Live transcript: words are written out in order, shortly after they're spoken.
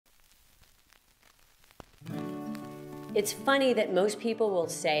It's funny that most people will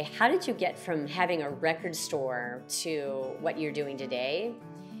say, how did you get from having a record store to what you're doing today?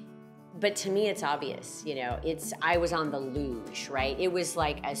 But to me, it's obvious, you know, I was on the luge, right? It was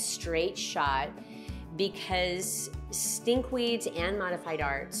like a straight shot because stinkweeds and modified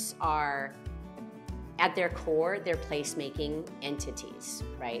arts are, at their core, they're placemaking entities,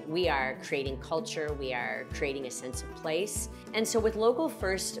 right? We are creating culture, we are creating a sense of place. And so with Local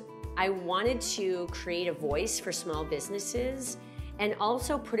First, I wanted to create a voice for small businesses and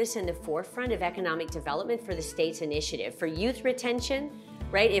also put us in the forefront of economic development for the state's initiative, for youth retention,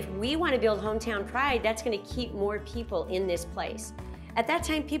 right? If we want to build hometown pride, that's going to keep more people in this place. At that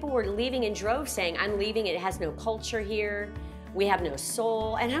time, people were leaving in droves saying, I'm leaving, it has no culture here, we have no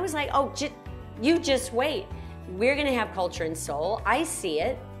soul. And I was like, oh, you just wait. We're going to have culture and soul. I see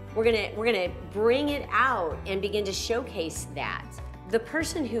it. We're going to bring it out and begin to showcase that. The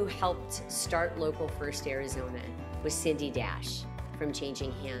person who helped start Local First Arizona was Cindy Dash from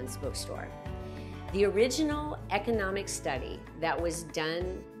Changing Hands Bookstore. The original economic study that was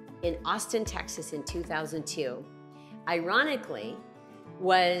done in Austin, Texas in 2002, ironically,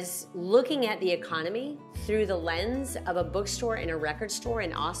 was looking at the economy through the lens of a bookstore and a record store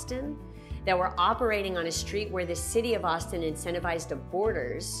in Austin that were operating on a street where the city of Austin incentivized the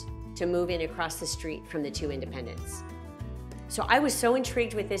boarders to move in across the street from the two independents. So I was so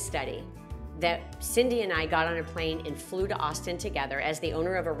intrigued with this study that Cindy and I got on a plane and flew to Austin together as the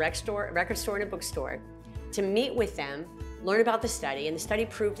owner of a record store and a bookstore to meet with them, learn about the study, and the study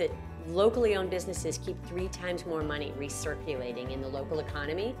proved that locally owned businesses keep 3 times more money recirculating in the local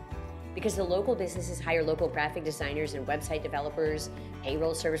economy because the local businesses hire local graphic designers and website developers,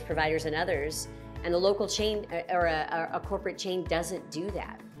 payroll service providers, and others, and the local chain or a corporate chain doesn't do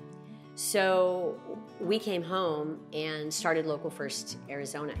that. So we came home and started Local First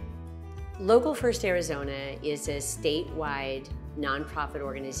Arizona. Local First Arizona is a statewide nonprofit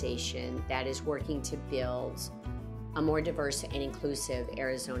organization that is working to build a more diverse and inclusive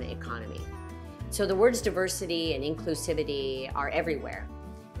Arizona economy. So the words diversity and inclusivity are everywhere,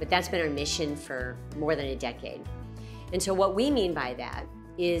 but that's been our mission for more than a decade. And so what we mean by that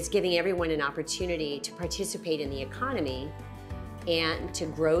is giving everyone an opportunity to participate in the economy and to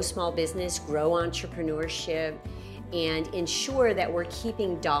grow small business, grow entrepreneurship, and ensure that we're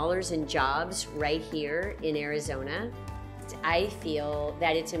keeping dollars and jobs right here in Arizona. I feel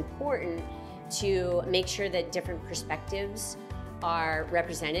that it's important to make sure that different perspectives are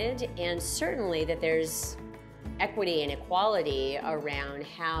represented, and certainly that there's equity and equality around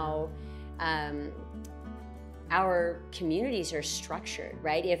how our communities are structured,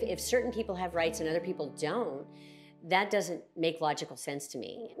 right? If certain people have rights and other people don't, that doesn't make logical sense to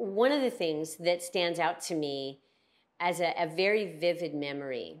me. One of the things that stands out to me as a very vivid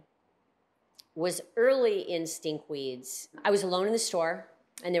memory was early in Stinkweeds. I was alone in the store,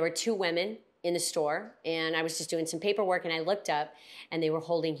 and there were 2 women in the store, and I was just doing some paperwork, and I looked up, and they were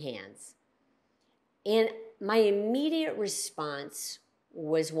holding hands. And my immediate response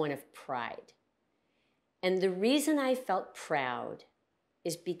was one of pride. And the reason I felt proud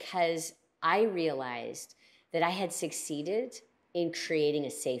is because I realized that I had succeeded in creating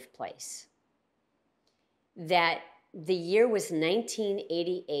a safe place. That the year was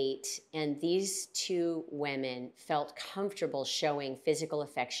 1988, and these 2 women felt comfortable showing physical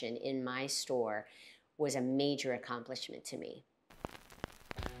affection in my store was a major accomplishment to me.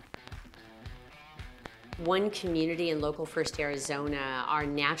 One Community and Local First Arizona are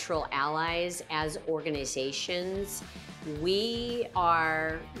natural allies as organizations. We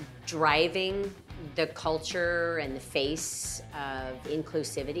are driving the culture and the face of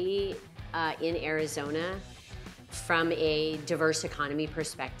inclusivity in Arizona from a diverse economy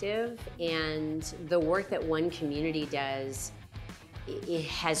perspective, and the work that One Community does, it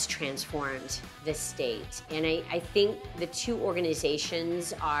has transformed the state. And I think the 2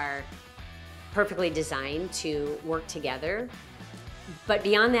 organizations are perfectly designed to work together. But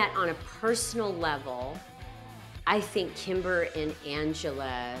beyond that, on a personal level, I think Kimber and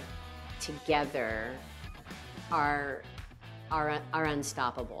Angela together are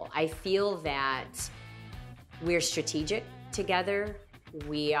unstoppable. I feel that we're strategic together,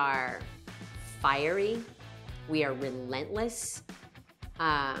 we are fiery, we are relentless.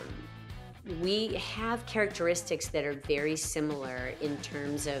 We have characteristics that are very similar in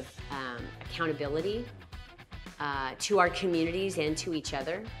terms of accountability to our communities and to each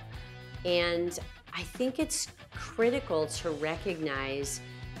other. And I think it's critical to recognize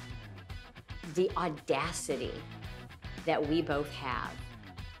the audacity that we both have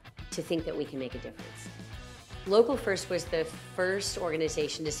to think that we can make a difference. Local First was the first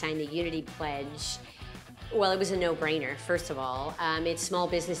organization to sign the Unity Pledge Well, it was a no-brainer, first of all. It's small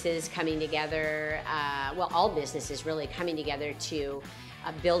businesses coming together, well, all businesses really coming together to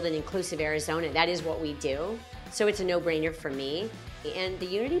build an inclusive Arizona. That is what we do. So it's a no-brainer for me. And the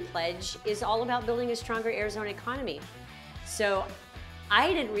Unity Pledge is all about building a stronger Arizona economy. So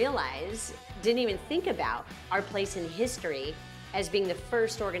I didn't realize, didn't even think about our place in history as being the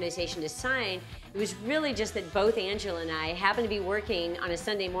first organization to sign. It was really just that both Angela and I happened to be working on a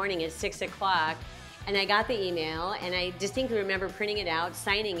Sunday morning at 6 o'clock, and I got the email, and I distinctly remember printing it out,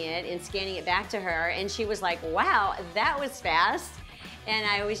 signing it, and scanning it back to her, and she was like, wow, that was fast. And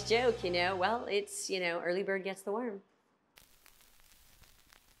I always joke, well, it's, early bird gets the worm.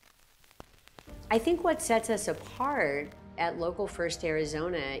 I think what sets us apart at Local First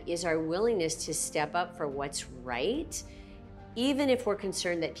Arizona is our willingness to step up for what's right, even if we're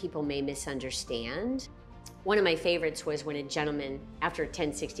concerned that people may misunderstand. One of my favorites was when a gentleman, after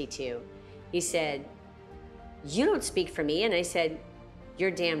 1062, he said, "You don't speak for me." And I said,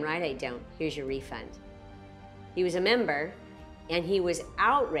 "You're damn right I don't. Here's your refund." He was a member, and he was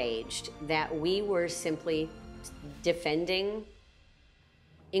outraged that we were simply defending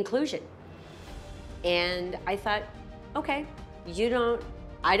inclusion. And I thought, okay,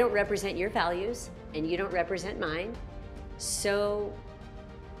 I don't represent your values, and you don't represent mine, so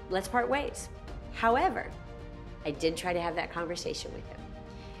let's part ways. However, I did try to have that conversation with him.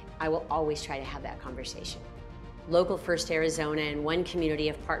 I will always try to have that conversation. Local First Arizona and one community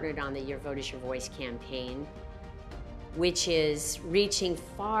have partnered on the Your Vote is Your Voice campaign, which is reaching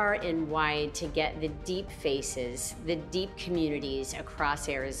far and wide to get the deep faces, the deep communities across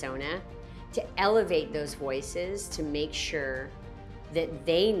Arizona, to elevate those voices, to make sure that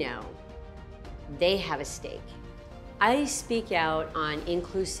they know they have a stake. I speak out on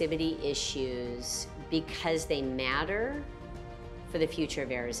inclusivity issues because they matter for the future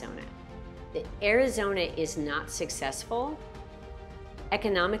of Arizona. That Arizona is not successful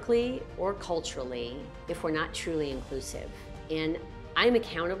economically or culturally if we're not truly inclusive. And I'm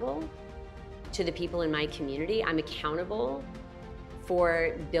accountable to the people in my community. I'm accountable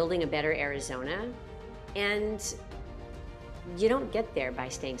for building a better Arizona. And you don't get there by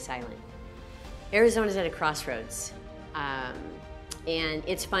staying silent. Arizona's at a crossroads. And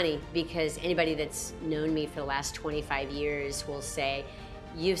it's funny because anybody that's known me for the last 25 years will say,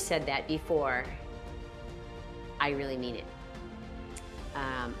 "You've said that before." I really mean it.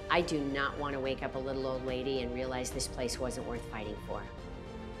 I do not want to wake up a little old lady and realize this place wasn't worth fighting for.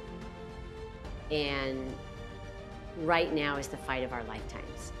 And right now is the fight of our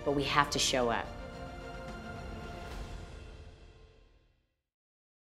lifetimes, but we have to show up.